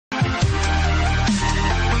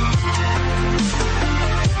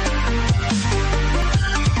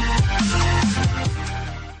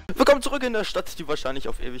Willkommen zurück in der Stadt, die wahrscheinlich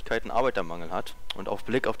auf Ewigkeiten Arbeitermangel hat. Und auf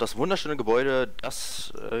Blick auf das wunderschöne Gebäude,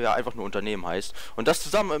 das ja einfach nur Unternehmen heißt. Und das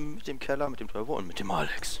zusammen mit dem Keller, mit dem Trevor und mit dem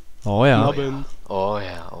Alex. Oh ja. Oh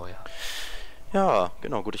ja, oh ja. Ja,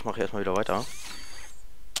 genau, gut, ich mache erstmal wieder weiter.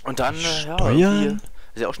 Und dann, Steuern?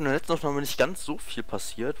 ist ja auch schon in der letzten Aufnahme nicht ganz so viel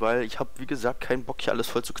passiert, weil ich habe, wie gesagt, keinen Bock hier alles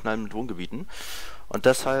voll zu knallen mit Wohngebieten. Und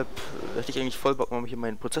deshalb hätte ich eigentlich voll Bock, mal hier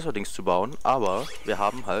meinen Prozessor-Dings zu bauen, aber wir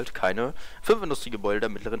haben halt keine 5 Industriegebäude der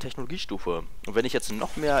mittleren Technologiestufe. Und wenn ich jetzt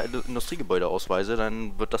noch mehr Industriegebäude ausweise,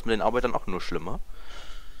 dann wird das mit den Arbeitern auch nur schlimmer.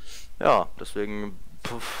 Ja, deswegen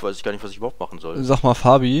weiß ich gar nicht, was ich überhaupt machen soll. Sag mal,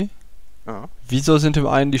 Fabi, Ja, wieso sind dem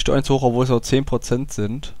einen die Steuern zu hoch, obwohl es nur 10%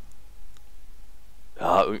 sind?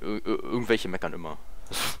 ja irgendwelche meckern immer.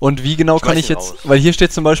 Und wie genau kann Schmeiß ich ihn jetzt, raus. weil hier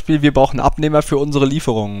steht zum Beispiel, wir brauchen Abnehmer für unsere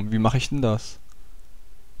Lieferungen. Wie mache ich denn das?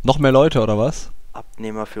 Noch mehr Leute oder was?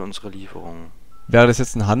 Abnehmer für unsere Lieferung. Wäre das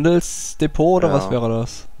jetzt ein Handelsdepot oder Ja. was wäre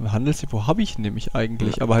das? Ein Handelsdepot habe ich nämlich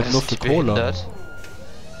eigentlich, aber halt Das nur ist für nicht Cola. behindert.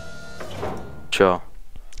 Tja,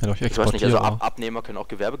 Ja, doch, ich ich weiß nicht, also exportiere. Abnehmer können auch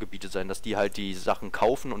Gewerbegebiete sein, dass die halt die Sachen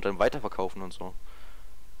kaufen und dann weiterverkaufen und so.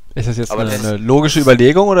 Ist das jetzt Aber eine logische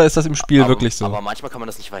Überlegung oder ist das im Spiel aber, wirklich so? Aber manchmal kann man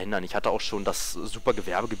das nicht verhindern. Ich hatte auch schon das super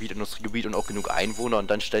Gewerbegebiet, Industriegebiet und auch genug Einwohner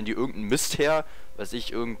und dann stellen die irgendeinen Mist her, weiß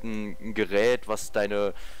ich, irgendein Gerät, was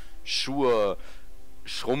deine Schuhe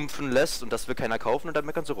schrumpfen lässt und das will keiner kaufen und dann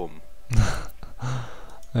meckern sie rum.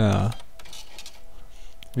 Ja.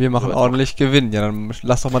 Wir machen jetzt ordentlich Gewinn. Ja, dann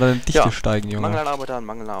lass doch mal deine Dichte Ja, steigen, Junge. Mangel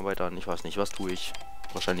an Arbeitern, ich weiß nicht, was tue ich?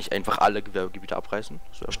 Wahrscheinlich einfach alle Gewerbegebiete abreißen.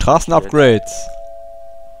 Straßenupgrades.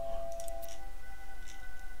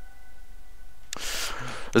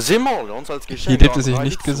 Simon, uns als Geschenk. Hier lebt es sich an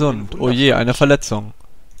nicht Reich zu gesund. den Oh je, eine Verletzung.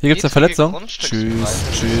 Hier gibt's eine Niedrige Verletzung.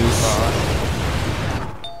 Grundstückspreise. Tschüss, tschüss.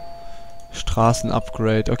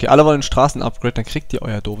 Straßenupgrade. Okay, alle wollen ein Straßenupgrade, dann kriegt ihr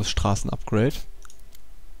euer doofes Straßenupgrade.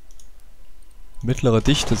 Mittlere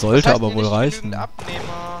Dichte sollte Das heißt, aber hier wohl nicht reichen. genügend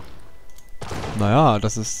Abnehmer. Naja,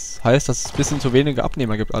 das heißt, dass es ein bisschen zu wenige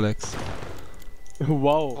Abnehmer gibt, Alex.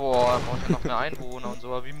 Wow. Boah, dann brauche ich noch mehr Einwohner und so,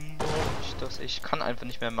 aber wie mache ich das? Ich kann einfach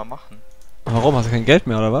nicht mehr machen. Warum? Hast du kein Geld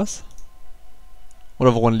mehr, oder was?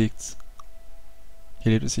 Oder woran liegt's?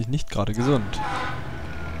 Hier lebt es sich nicht gerade gesund.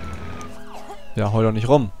 Ja, heul doch nicht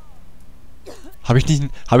rum. Habe ich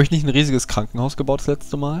nicht ein riesiges Krankenhaus gebaut das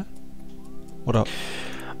letzte Mal? Oder?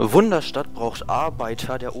 Wunderstadt braucht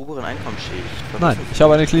Arbeiter der oberen Einkommensschicht. Nein, ich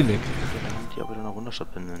habe eine Klinik. Die Arbeiter nach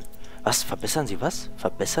Wunderstadt pendeln. Was? Verbessern Sie was?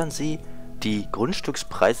 Verbessern Sie die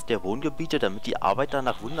Grundstückspreise der Wohngebiete, damit die Arbeiter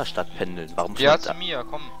nach Wunderstadt pendeln? Warum, Ja, zu mir,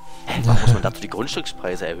 komm. warum muss man dazu die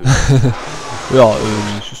Grundstückspreise erhöhen? Ja,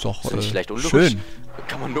 das ist doch Ist das nicht vielleicht unlogisch? schön.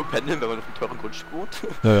 Kann man nur pendeln, wenn man auf einem teuren Grundstück wohnt?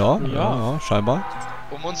 Ja, scheinbar.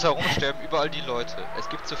 Um uns herum sterben überall die Leute. Es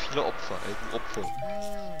gibt so viele Opfer, Opfer.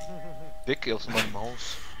 Weg aus meinem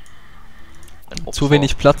Haus. Ein Opfer. Zu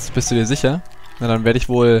wenig Platz, bist du dir sicher? Na, dann werde ich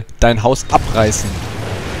wohl dein Haus abreißen.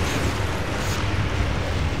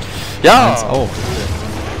 Ja! Meins auch.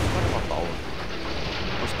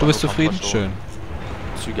 Du bist zufrieden? Schön.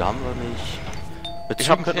 Züge haben wir nicht. Mit Ich Zügen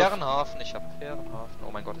habe einen können wir- fairen Hafen,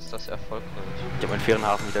 Oh mein Gott, ist das erfolgreich. Ich habe meinen fairen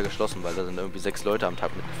Hafen wieder geschlossen, weil da sind irgendwie 6 Leute am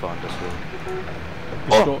Tag mitgefahren,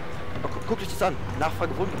 deswegen. Oh. Oh, guckt euch das an.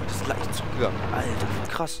 Nachfrage Wohngebiet ist gleich zurückgegangen. Alter, voll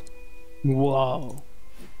krass. Wow.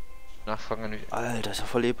 Nachfragen nicht. Alter, ist ja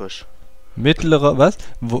voll episch. Mittlere, was?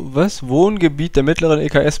 Was? Wohngebiet der mittleren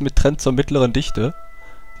EKS mit Trend zur mittleren Dichte.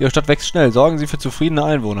 Ihre Stadt wächst schnell. Sorgen Sie für zufriedene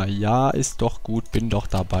Einwohner. Ja, ist doch gut. Bin doch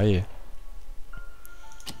dabei.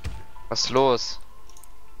 Was ist los?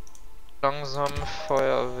 Langsam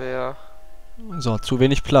Feuerwehr. So, zu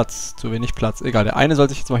wenig Platz. Zu wenig Platz. Egal, der eine soll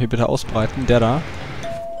sich jetzt mal hier bitte ausbreiten. Der da.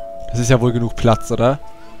 Das ist ja wohl genug Platz, oder?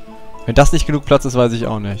 Wenn das nicht genug Platz ist, weiß ich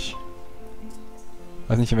auch nicht.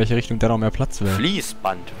 Weiß nicht, in welche Richtung der noch mehr Platz will.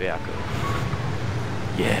 Fließbandwerke.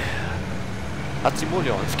 Yeah. Hat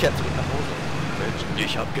Simoleons, kehrt zurück nach Hause. Mensch,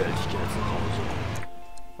 ich hab Geld, ich geh jetzt nach Hause.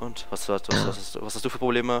 Und, was hast du für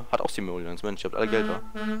Probleme? Hat auch Simoleons, Mensch, ihr habt alle Geld da.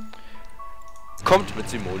 Kommt mit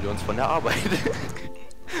Simoleons von der Arbeit.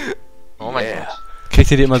 Oh mein Yeah. Gott.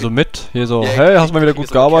 Kriegt ihr die immer so mit? Hier so, Ja, hey, hast du mal wieder krieg gut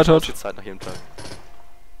so eine Cash gearbeitet? ausgezahlt nach jedem Tag.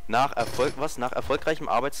 Nach erfolgreichem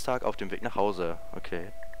Arbeitstag auf dem Weg nach Hause. Okay.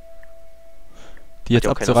 Die jetzt Hat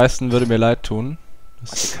ja auch keiner- abzureißen, würde mir leid tun.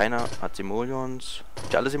 Hat hier keiner, hat Simoleons?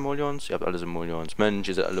 Habt ihr alle Simoleons? Ihr habt alle Simoleons. Mensch,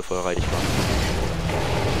 ihr seid alle voll reich, Mann.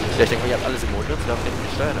 Ja, ich denke mal, ihr habt alle Simoleons, da habt ihr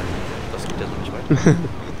die Steuer dann. Das geht ja so nicht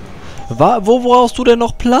weiter. Wo brauchst du denn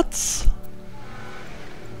noch Platz?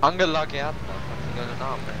 Angela Gärtner. Hat einen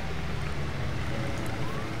Namen, ey.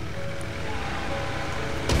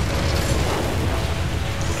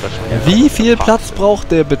 Ja, Wie viel Platz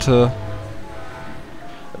braucht der bitte?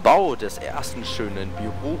 Bau des ersten schönen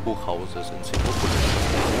Bürohochhauses in Zitropolis.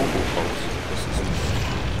 Das Bürohochhaus. Das ist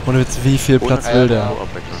ein Und jetzt wie viel Platz Ja, will ja, der? ja.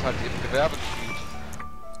 Das ist halt eben Gewerbegebiet.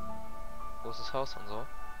 Großes Haus und so.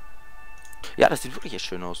 Ja, das sieht wirklich echt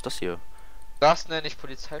schön aus, das hier. Das nenne ich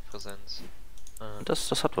Polizeipräsenz.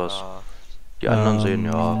 Das hat was. Ja. Die anderen sehen,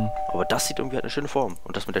 ja. Aber das sieht irgendwie halt eine schöne Form.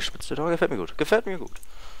 Und das mit der Spitze, da gefällt mir gut. Gefällt mir gut.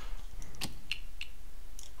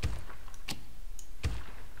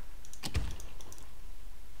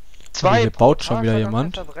 Hier baut schon wieder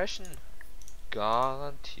jemand. Verbrechen.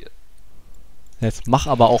 Garantiert. Jetzt mach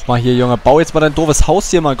aber auch mal hier, Junge. Bau jetzt mal dein doofes Haus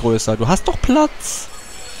hier mal größer. Du hast doch Platz.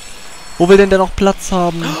 Wo will denn der noch Platz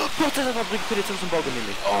haben? Gott, der Fabrik für die zum Bau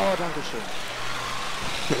genehmigt. Oh, danke schön.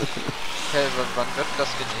 Okay, wann wird das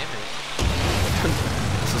genehmigt?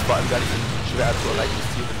 Das ist vor allem gar nicht so schwer zu erreichen,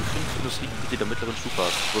 Ziel, wenn du 5 Industriegebiete der mittleren Stufe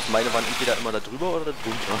hast. Bloß meine waren entweder immer da drüber oder da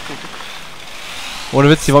drunter. Ohne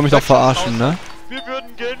Witz, die wollen mich doch verarschen, ne? Wir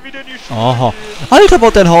würden gern wieder in die Schule. Aha. Alter,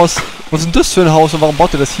 baut dein Haus. Was ist denn das für ein Haus und warum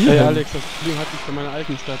baut ihr das hier Hey hin? Alex, das Problem hatte ich bei meiner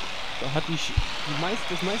alten Stadt. Da hatte ich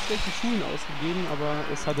das meiste Geld für Schulen ausgegeben, aber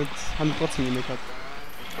es haben trotzdem gemeckert.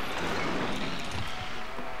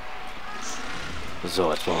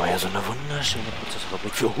 So, jetzt machen wir hier so eine wunderschöne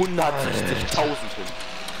Prozessfabrik für 160.000 hin.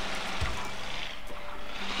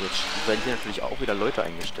 Jetzt werden hier natürlich auch wieder Leute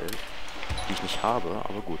eingestellt, die ich nicht habe,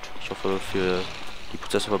 aber gut. Ich hoffe, für die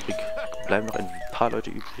Prozessfabrik bleiben noch ein paar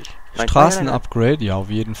Leute übrig. Straßenupgrade? Ja, auf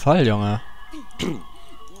jeden Fall, Junge.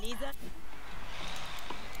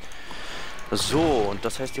 So, und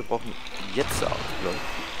das heißt, wir brauchen jetzt auch Leute.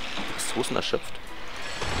 Ressourcen erschöpft.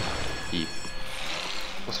 Wie?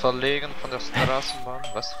 Das Verlegen von der Straßenbahn.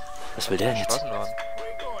 Was will der denn jetzt?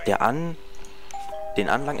 Straßenbahn. Den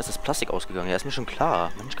Anlagen ist das Plastik ausgegangen. Ja, ist mir schon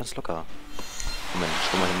klar. Mensch, ganz locker. Moment,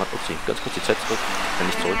 ich mal hier mal ganz kurz die Zeit zurück. Wenn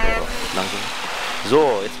nicht zurück, aber langsam.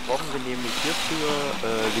 So, jetzt brauchen wir nämlich hierfür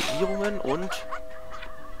Legierungen und...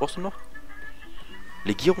 Brauchst du noch?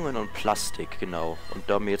 Legierungen und Plastik, genau. Und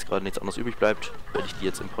da mir jetzt gerade nichts anderes übrig bleibt, werde ich die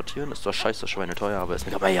jetzt importieren. Ist zwar scheiße schweineteuer, aber ist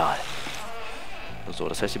mir aber egal. So,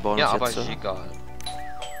 das heißt, wir bauen Ja, uns aber jetzt... ist egal.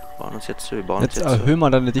 Wir bauen uns Jetzt jetzt... erhöhen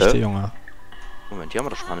wir deine Dichte, Junge. Moment, hier haben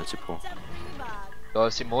wir doch schon Handelsdepot. Ja,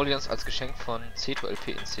 Simoleons als Geschenk von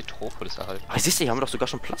C2LP in Citropolis erhalten. Ah, siehst du, hier haben wir doch sogar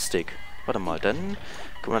schon Plastik. Warte mal, dann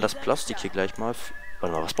guck mal das Plastik hier gleich mal.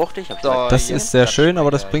 Warte mal, was brauchte ich? Hab ich gesagt, Das ist sehr schön,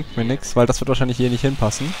 aber das bringt mir nichts, weil das wird wahrscheinlich hier nicht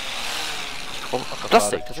hinpassen.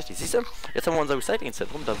 Plastik, tatsächlich. Siehst du? Jetzt haben wir unser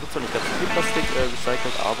Recyclingzentrum. Da wird zwar nicht ganz so viel Plastik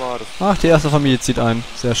recycelt, aber das... Ach, die erste Familie zieht ein.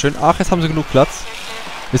 Sehr schön. Ach, jetzt haben sie genug Platz.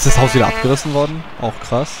 Ist das Haus wieder abgerissen worden? Auch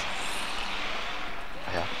krass.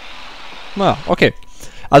 Ja. Naja, okay.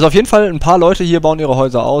 Also auf jeden Fall, ein paar Leute hier bauen ihre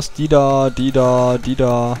Häuser aus. Die da, die da, die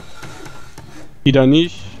da. Die da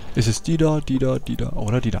nicht. Ist es die da, die da, die da?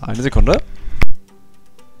 Oder die da? Eine Sekunde.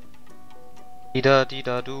 Die da,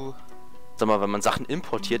 du. Sag mal, wenn man Sachen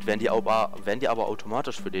importiert, werden die aber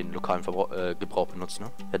automatisch für den lokalen Gebrauch benutzt, ne?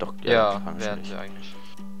 Ja doch. Ja, kann werden natürlich. sie eigentlich.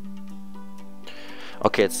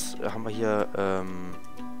 Okay, jetzt haben wir hier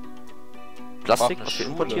Plastik, was wir Schule.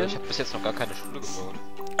 importieren. Ich habe bis jetzt noch gar keine Schule gebaut.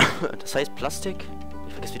 Das heißt Plastik.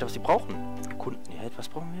 Ich vergesse wieder, was die brauchen. Kunden. Ja, was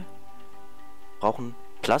brauchen wir? Brauchen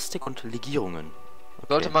Plastik und Legierungen. Okay.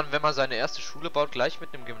 Sollte man, wenn man seine erste Schule baut, gleich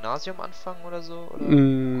mit einem Gymnasium anfangen oder so? Oder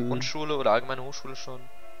Grundschule oder allgemeine Hochschule schon?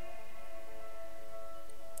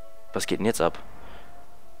 Was geht denn jetzt ab?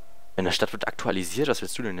 In der Stadt wird aktualisiert, was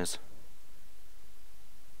willst du denn jetzt?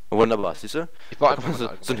 Wunderbar, siehst du? Ich baue einfach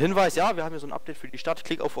So ein Hinweis, ja, wir haben hier so ein Update für die Stadt,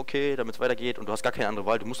 klick auf OK, damit es weitergeht und du hast gar keine andere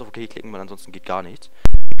Wahl, du musst auf OK klicken, weil ansonsten geht gar nichts.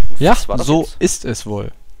 Ja, Was war das so jetzt? ist es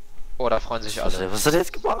wohl. Oh, da freuen sich Was alle. hat er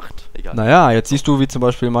jetzt gemacht? Egal. Naja, jetzt siehst du, wie zum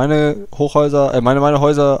Beispiel meine Hochhäuser, meine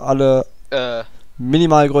Häuser alle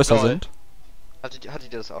minimal größer lol. sind. Hattet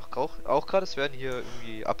ihr das auch gerade? Es werden hier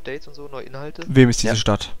irgendwie Updates und so, neue Inhalte? Wem ist diese Ja.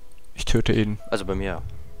 Stadt? Ich töte ihn. Also bei mir.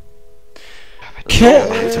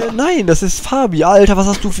 Nein, das ist Fabi. Alter, was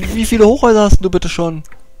hast du? Wie viele Hochhäuser hast du bitte schon?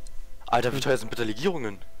 Alter, wie teuer sind bitte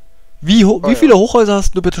Legierungen? Wie viele Hochhäuser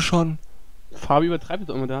hast du bitte schon? Fabi übertreibt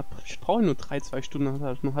das immer. Ich brauche nur 2 Stunden.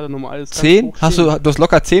 Hat er nochmal alles. 10? Du hast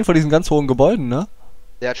locker 10 von diesen ganz hohen Gebäuden, ne?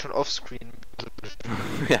 Der hat schon offscreen.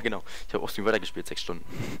 Ja, genau. Ich habe offscreen weitergespielt, 6 Stunden.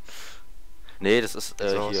 Nee, das ist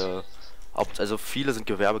hier... Also viele sind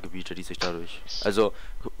Gewerbegebiete, die sich dadurch... Also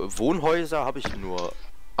Wohnhäuser habe ich nur...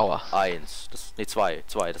 Aua. 1. Nee, 2.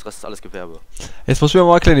 Das Rest ist alles Gewerbe. Jetzt muss ich mir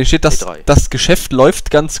mal erklären, hier steht, dass drei. das Geschäft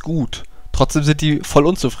läuft ganz gut. Trotzdem sind die voll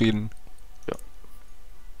unzufrieden. Ja.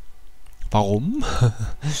 Warum?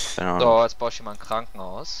 Keine Ahnung. So, jetzt baue ich hier mal ein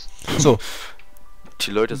Krankenhaus. So,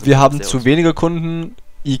 Die Leute sind wir haben sehr zu wenige Kunden.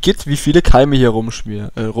 Igitt, wie viele Keime hier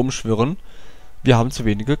rumschwirren. Wir haben zu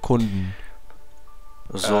wenige Kunden.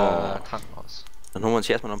 So. Krankenhaus. Dann holen wir uns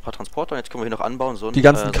hier erstmal noch ein paar Transporter und jetzt können wir hier noch anbauen. So Die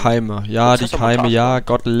ganzen Keime. Ja, die Keime, ja.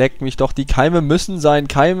 Gott, leck mich doch. Die Keime müssen sein.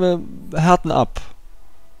 Keime härten ab.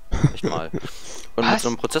 Nicht mal. Und mit so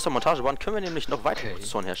einem Prozessormontageband können wir nämlich noch weitere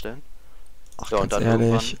Prozessoren herstellen. Ach, ja, und ganz dann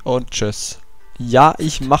ehrlich. Und tschüss. Ja,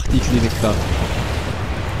 ich mach die Klinik platt.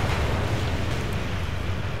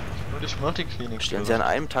 Und ich mach die Klinik. Stellen sie an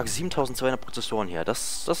einem Tag 7200 Prozessoren her.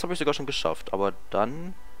 Das habe ich sogar schon geschafft. Aber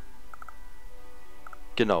dann...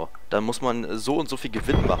 Genau. Dann muss man so und so viel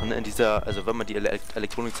Gewinn machen in dieser... Also wenn man die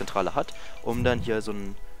Elektronikzentrale hat, um dann hier so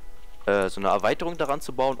eine Erweiterung daran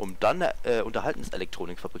zu bauen, um dann eine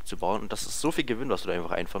Unterhaltenselektronikfabrik zu bauen. Und das ist so viel Gewinn, was du da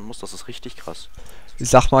einfach einfahren musst. Das ist richtig krass. Ich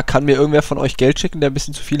sag mal, kann mir irgendwer von euch Geld schicken, der ein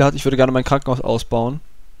bisschen zu viel hat? Ich würde gerne mein Krankenhaus ausbauen.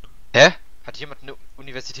 Hä? Hat jemand eine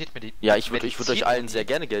Universität mit Ja, ich würde euch allen sehr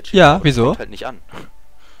gerne Geld schicken. Ja, aber wieso? das fängt halt nicht an.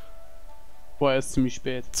 Boah, er ist ziemlich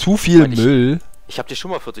spät. Zu viel Müll. Ich habe dir schon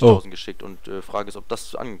mal 40.000 geschickt und Frage ist, ob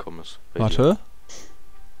das angekommen ist. Warte.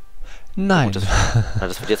 Nein. Gut,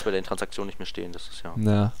 das wird jetzt bei den Transaktionen nicht mehr stehen, das ist ja...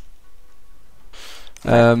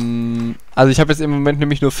 Ja. Also ich habe jetzt im Moment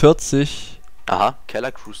nämlich nur 40 Aha,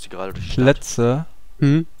 Keller-Crews, die gerade durch die Stadt. Plätze.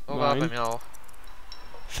 Hm? Oh, war bei mir auch.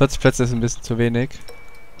 40 Plätze ist ein bisschen zu wenig.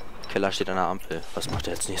 Keller steht an der Ampel. Was macht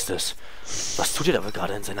er als nächstes? Was tut ihr da wohl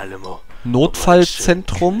gerade in seiner Limo?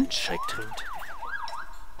 Notfallzentrum, Shake trinkt.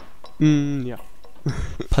 Ja.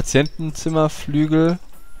 Patientenzimmerflügel,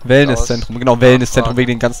 Wellnesszentrum. Genau, Wellnesszentrum wegen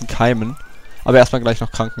den ganzen Keimen. Aber erstmal gleich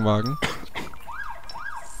noch Krankenwagen.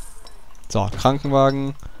 So,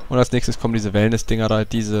 Krankenwagen. Und als nächstes kommen diese Wellness-Dinger da,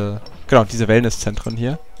 diese Wellnesszentren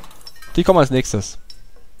hier. Die kommen als nächstes.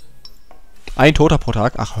 Ein Toter pro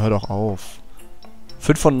Tag? Ach, hör doch auf.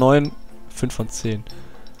 5 von 9, 5 von 10.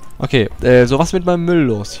 Okay, so was mit meinem Müll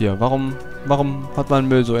los hier? Warum hat mein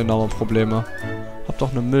Müll so enorme Probleme? Hab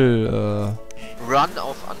doch eine Run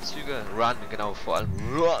auf Anzüge, Run, genau, vor allem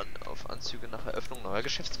Run auf Anzüge nach Eröffnung neuer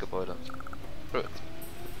Geschäftsgebäude.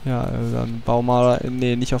 Ja, dann bau mal...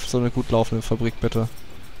 Nee, nicht auf so eine gut laufende Fabrik, bitte.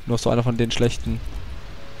 Nur auf so einer von den schlechten.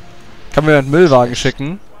 Kann mir einen Müllwagen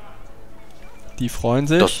schicken. Die freuen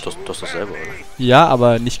sich. Das ist dasselbe, oder? Ja,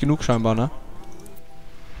 aber nicht genug scheinbar, ne?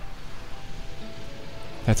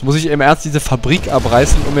 Jetzt muss ich im Ernst diese Fabrik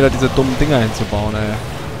abreißen, um mir da diese dummen Dinger hinzubauen, ey.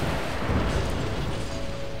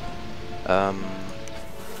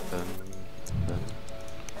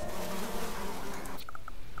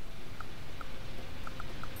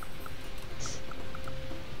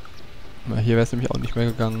 Na, hier wäre es nämlich auch nicht mehr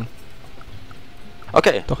gegangen.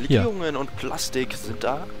 Okay, Doch, hier. Legierungen und Plastik sind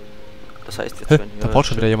da. Das heißt, jetzt Hä? werden hier... Da baut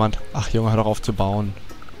schon wieder jemand. Ach Junge, hör doch auf zu bauen.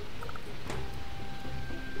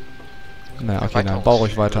 Naja, okay, dann bau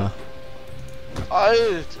ruhig weiter.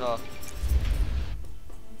 Alter!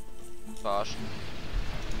 Verarschen.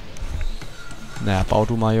 Naja, bau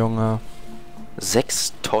du mal, Junge.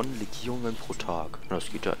 6 Tonnen Legierungen pro Tag. Na, das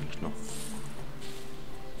geht ja eigentlich noch.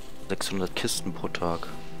 600 Kisten pro Tag.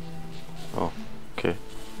 Oh, okay.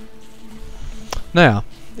 Naja,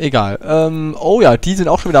 egal. Oh ja, die sind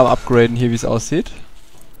auch schon wieder am Upgraden hier, wie es aussieht.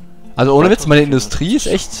 Also ohne Witz, meine Industrie ist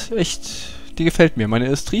echt... Die gefällt mir. Meine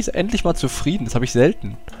Industrie ist endlich mal zufrieden. Das habe ich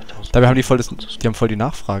selten. Dabei haben die voll die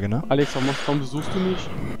Nachfrage, ne? Alex, warum besuchst du mich?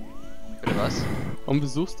 Bitte was? Warum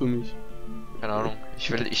besuchst du mich? Keine Ahnung.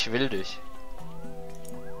 Ich will dich.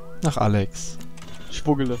 Ach, Alex.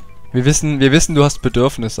 Schwuggele. Wir wissen, du hast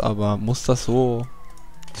Bedürfnisse, aber muss das so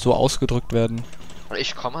ausgedrückt werden? Und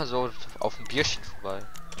ich komme mal so auf ein Bierchen vorbei.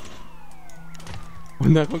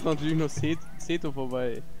 Und da kommt natürlich noch Seto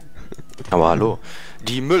vorbei. Aber hallo.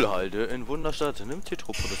 Die Müllhalde in Wunderstadt nimmt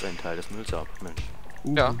Tetropodus einen Teil des Mülls ab. Mensch.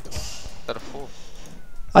 Ja. Sei doch froh.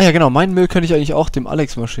 Ah ja, genau. Meinen Müll könnte ich eigentlich auch dem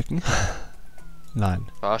Alex mal schicken. Nein.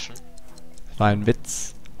 Verarschen. War ein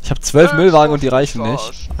Witz. Ich habe 12 Müllwagen und die reichen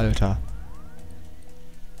nicht. Alter.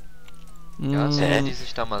 Ja, sehen die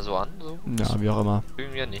sich da mal so an? So? Ja, wie auch immer.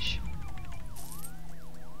 Mögen wir nicht.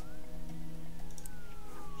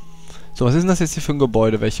 So, was ist denn das jetzt hier für ein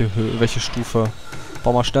Gebäude? Welche Stufe?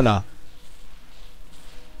 Bau mal schneller.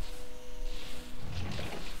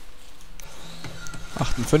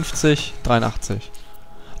 ...58, 83.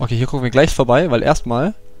 Okay, hier gucken wir gleich vorbei, weil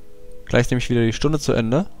erstmal... Gleich ist nämlich wieder die Stunde zu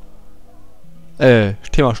Ende.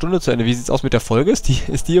 Thema Stunde zu Ende. Wie sieht's aus mit der Folge? Ist die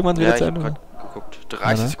irgendwann wieder zu Ende? Ich hab geguckt.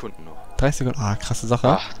 30 Sekunden noch. 30 Sekunden? Ah, krasse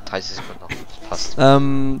Sache. Ach, 30 Sekunden noch. Das passt.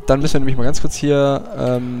 Dann müssen wir nämlich mal ganz kurz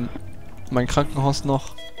hier... mein Krankenhaus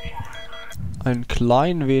noch... ein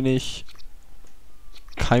klein wenig...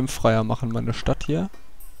 keimfreier machen, meine Stadt hier.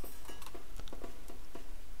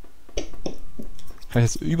 Kann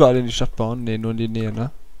ich jetzt überall in die Stadt bauen? Ne, nur in die Nähe,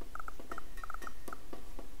 ne?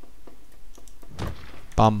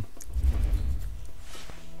 Bam.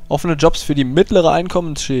 Offene Jobs für die mittlere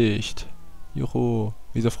Einkommensschicht. Juhu.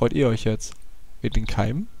 Wieso freut ihr euch jetzt? Wegen den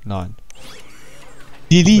Keimen? Nein.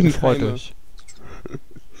 Die lieben Freut Keime. euch.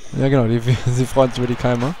 Ja genau, sie freuen sich über die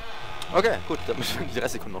Keime. Okay, gut, damit sind die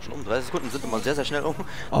 30 Sekunden noch schon um. 30 Sekunden sind immer sehr, sehr schnell um.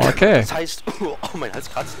 Okay. Das heißt, oh, mein Hals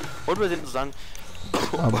kratzt. Und wir sehen uns dann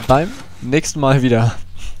Beim nächsten Mal wieder.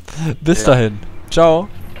 Bis Ja. dahin. Ciao.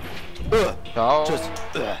 Ciao. Tschüss.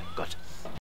 Gott.